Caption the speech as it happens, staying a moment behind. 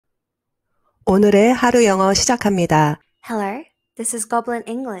오늘의 하루 영어 시작합니다. Hello, this is Goblin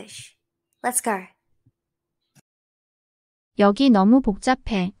English. Let's go. 여기 너무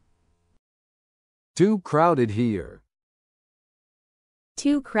복잡해. Too crowded here.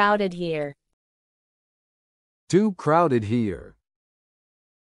 Too crowded here. Too crowded here.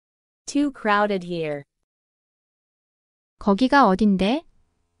 Too crowded here. 거기가 어딘데?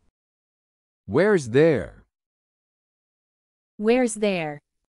 Where's there? Where's there?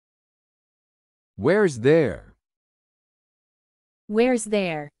 Where's there? Where's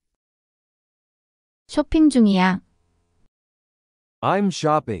there? 쇼핑 중이야. I'm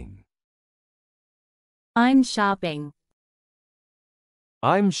shopping. I'm shopping.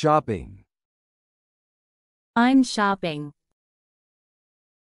 I'm shopping. I'm shopping.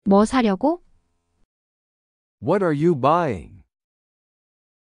 뭐 사려고? What are you buying?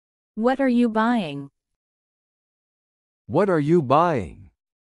 What are you buying? What are you buying?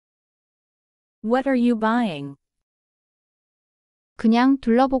 What are you buying? 그냥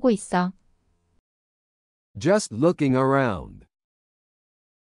둘러보고 있어. Just looking around.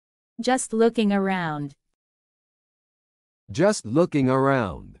 Just looking around. Just looking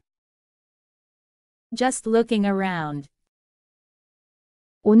around. Just looking around.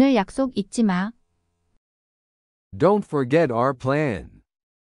 오늘 약속 잊지 마. Don't forget our plan.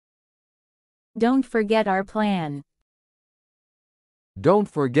 Don't forget our plan. Don't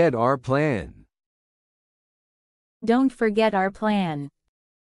forget our plan. Don't forget our plan.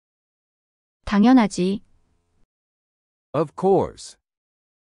 당연하지. Of course.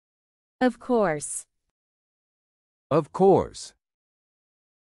 Of course. Of course.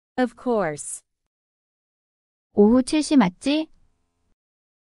 Of course. 오후 7시 맞지?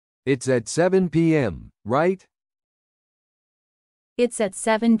 It's at 7 p.m., right? It's at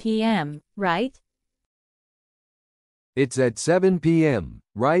 7 p.m., right? It's at 7 p.m.,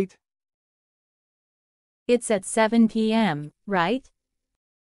 right? It's at 7 p.m., right?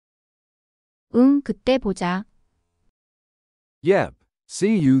 응, 그때 보자. Yep,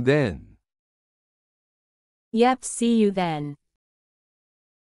 see you then. Yep, see you then.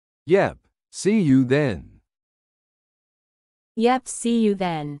 Yep, see you then. Yep, see you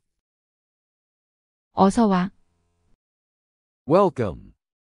then. 어서 와. Welcome.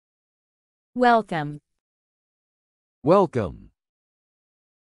 Welcome. Welcome.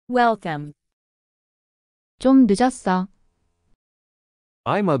 Welcome. 좀 늦었어.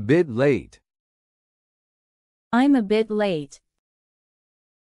 I'm a bit late. I'm a bit late.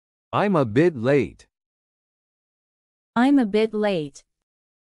 I'm a bit late. I'm a bit late.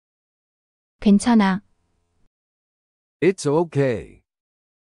 괜찮아. It's okay.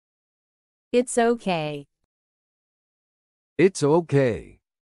 It's okay. It's okay.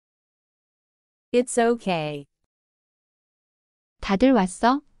 It's okay. 다들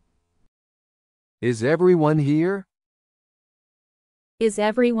왔어? Is everyone here? Is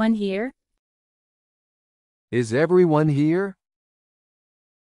everyone here? Is everyone here?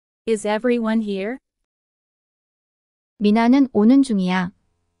 Is everyone here? 미나는 오는 중이야.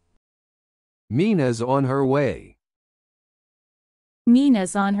 Mina's on her way.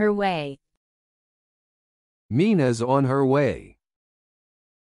 Mina's on her way. Mina's on her way.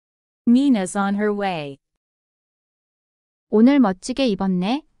 Mina's on her way. 오늘 멋지게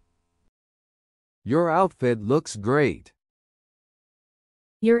입었네. Your outfit looks great.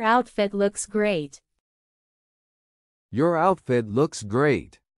 Your outfit looks great. Your outfit looks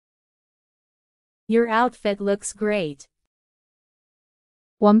great. Your outfit looks great.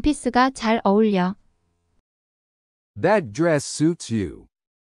 원피스가 잘 어울려. That dress suits you.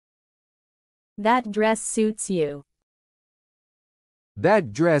 That dress suits you.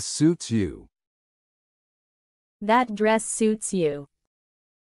 That dress suits you. That dress suits you.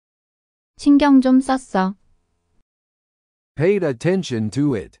 신경 좀 썼어. Paid attention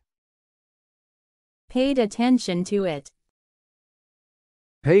to it. Paid attention to it.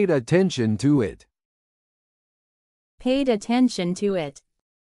 Paid attention to it. Paid attention to it.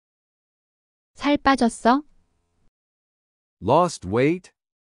 살 빠졌어? Lost weight.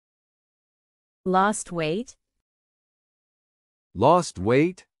 Lost weight? Lost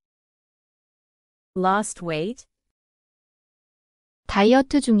weight. Lost weight?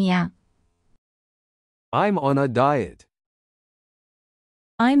 다이어트 중이야. I'm on a diet.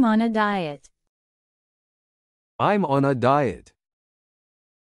 I'm on a diet. I'm on a diet.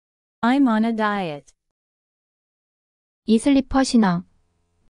 I'm on a diet. 이 슬리퍼 신어.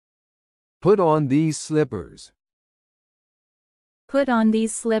 Put on these slippers. Put on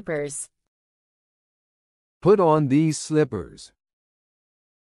these slippers. Put on these slippers.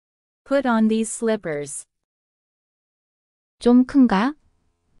 Put on these slippers. 좀 큰가?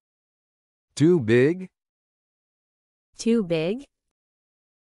 Too big? Too big?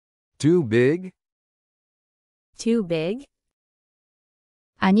 Too big? Too big?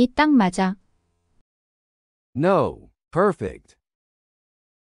 아니, 딱 맞아. No, perfect.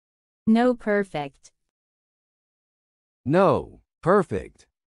 No, perfect. No, perfect.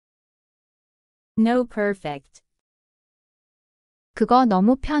 No, perfect. 그거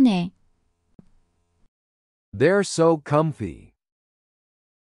너무 편해. They're so comfy.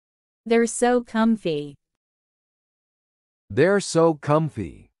 They're so comfy. They're so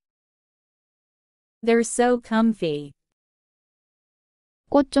comfy. They're so comfy.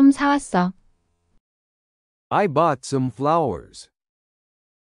 꽃 좀 사왔어. I bought some flowers.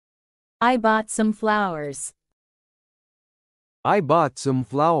 I bought some flowers. I bought some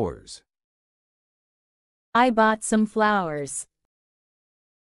flowers. I bought some flowers.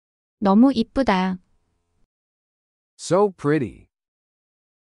 너무 이쁘다. So pretty.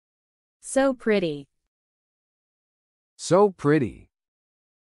 So pretty. So pretty.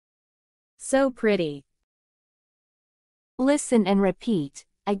 So pretty. Listen and repeat,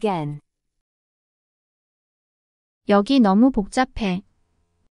 again. 여기 너무 복잡해.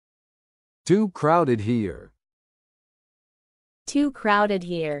 Too crowded here. Too crowded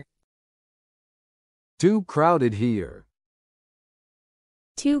here. Too crowded here.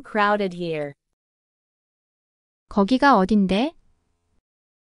 Too crowded here. 거기가 어딘데?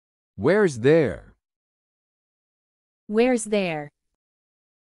 Where's there? Where's there?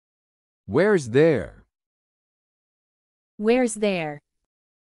 Where's there? Where's there?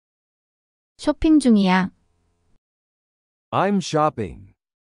 쇼핑 중이야. I'm shopping.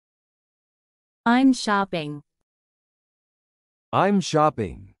 I'm shopping. I'm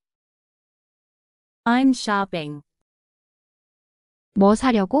shopping. I'm shopping. 뭐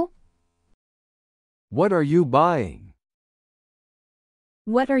사려고? What are you buying?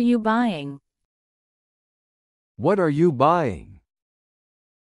 What are you buying? What are you buying?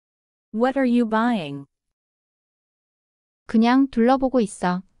 What are you buying? 그냥 둘러보고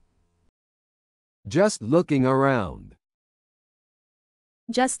있어. Just looking around.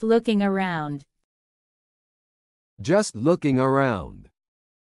 Just looking around. Just looking around.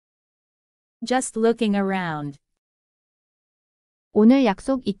 Just looking around. 오늘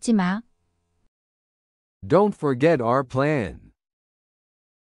약속 잊지 마. Don't forget our plan.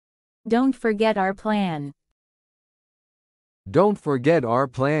 Don't forget our plan. Don't forget our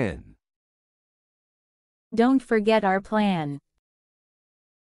plan. Don't forget our plan.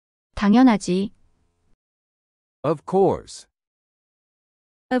 당연하지. Of course.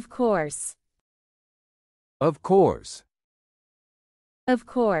 Of course. Of course. Of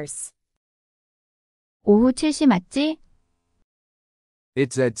course. 오후 7시 맞지?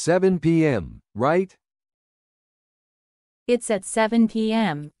 It's at 7 p.m., right? It's at 7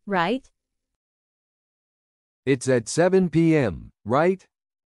 p.m., right? It's at 7 p.m., right?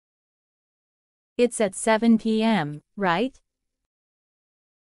 It's at 7 p.m., right?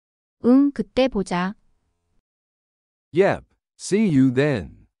 응, 그때 보자. Yep, see you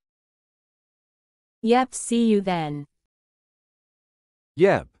then. Yep, see you then.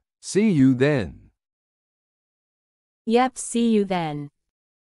 Yep, see you then. Yep, see you then.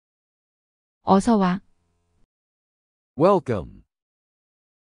 어서 와. Welcome.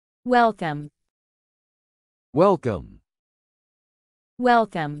 Welcome. Welcome.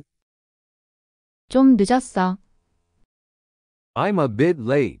 Welcome. 좀 늦었어. I'm a bit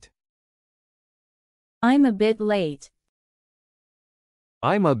late. I'm a bit late.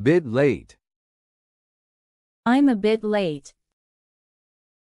 I'm a bit late. I'm a bit late.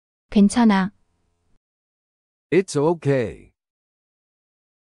 괜찮아. It's okay.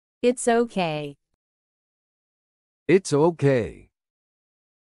 It's okay. It's okay.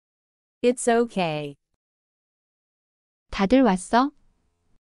 It's okay. 다들 왔어?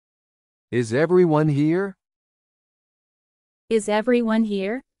 Is everyone here? Is everyone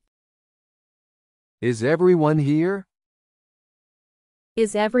here? Is everyone here?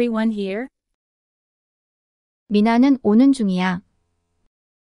 Is everyone here? 미나는 오는 중이야.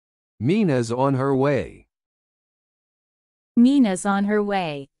 Mina's on her way. Mina's on her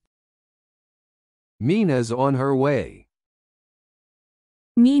way. Mina's on her way.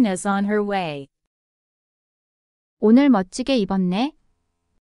 Mina's on her way. 오늘 멋지게 입었네.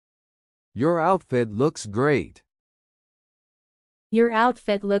 Your outfit looks great. Your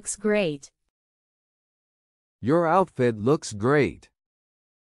outfit looks great. Your outfit looks great.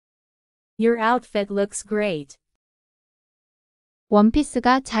 Your outfit looks great.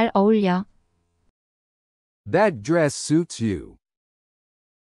 원피스가 잘 어울려. That dress suits you.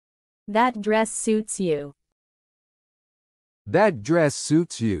 That dress suits you. That dress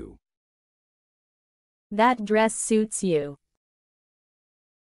suits you. That dress suits you.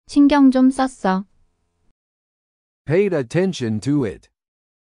 신경 좀 썼어. Paid attention to it.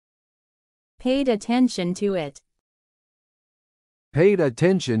 Paid attention to it. Paid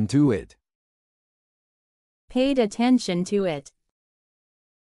attention to it. Paid attention to it.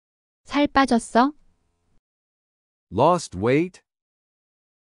 살 빠졌어? Lost weight.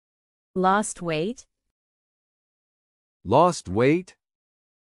 Lost weight. Lost weight.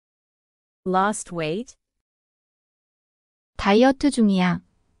 Lost weight. 다이어트 중이야.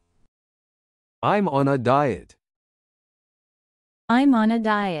 I'm on a diet. I'm on a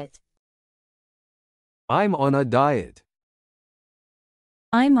diet. I'm on a diet.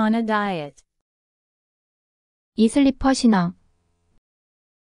 I'm on a diet. 이 슬리퍼 신어.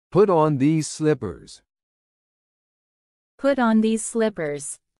 Put on these slippers. Put on these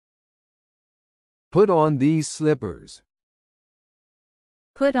slippers. Put on these slippers.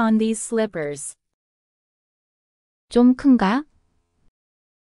 Put on these slippers. 좀 큰가?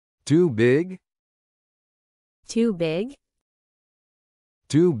 Too big. Too big.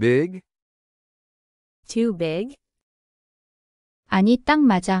 Too big. Too big. 아니, 딱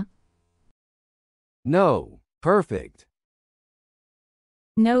맞아. No. Perfect.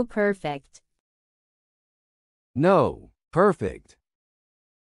 No, perfect. No. Perfect.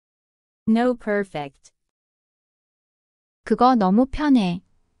 No, perfect. 그거 너무 편해.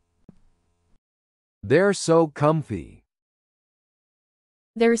 They're so comfy.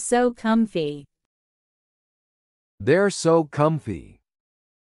 They're so comfy. They're so comfy.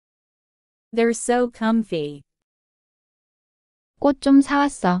 They're so comfy. 꽃 좀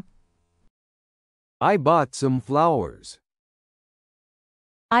사왔어. I bought some flowers.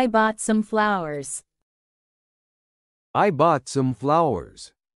 I bought some flowers. I bought some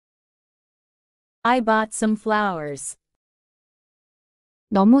flowers. I bought some flowers.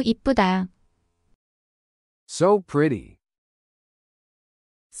 너무 이쁘다. So pretty.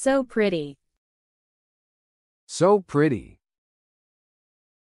 So pretty. So pretty.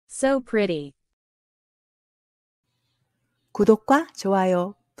 So pretty. 구독과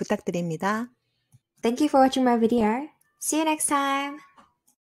좋아요 부탁드립니다. Thank you for watching my video. See you next time.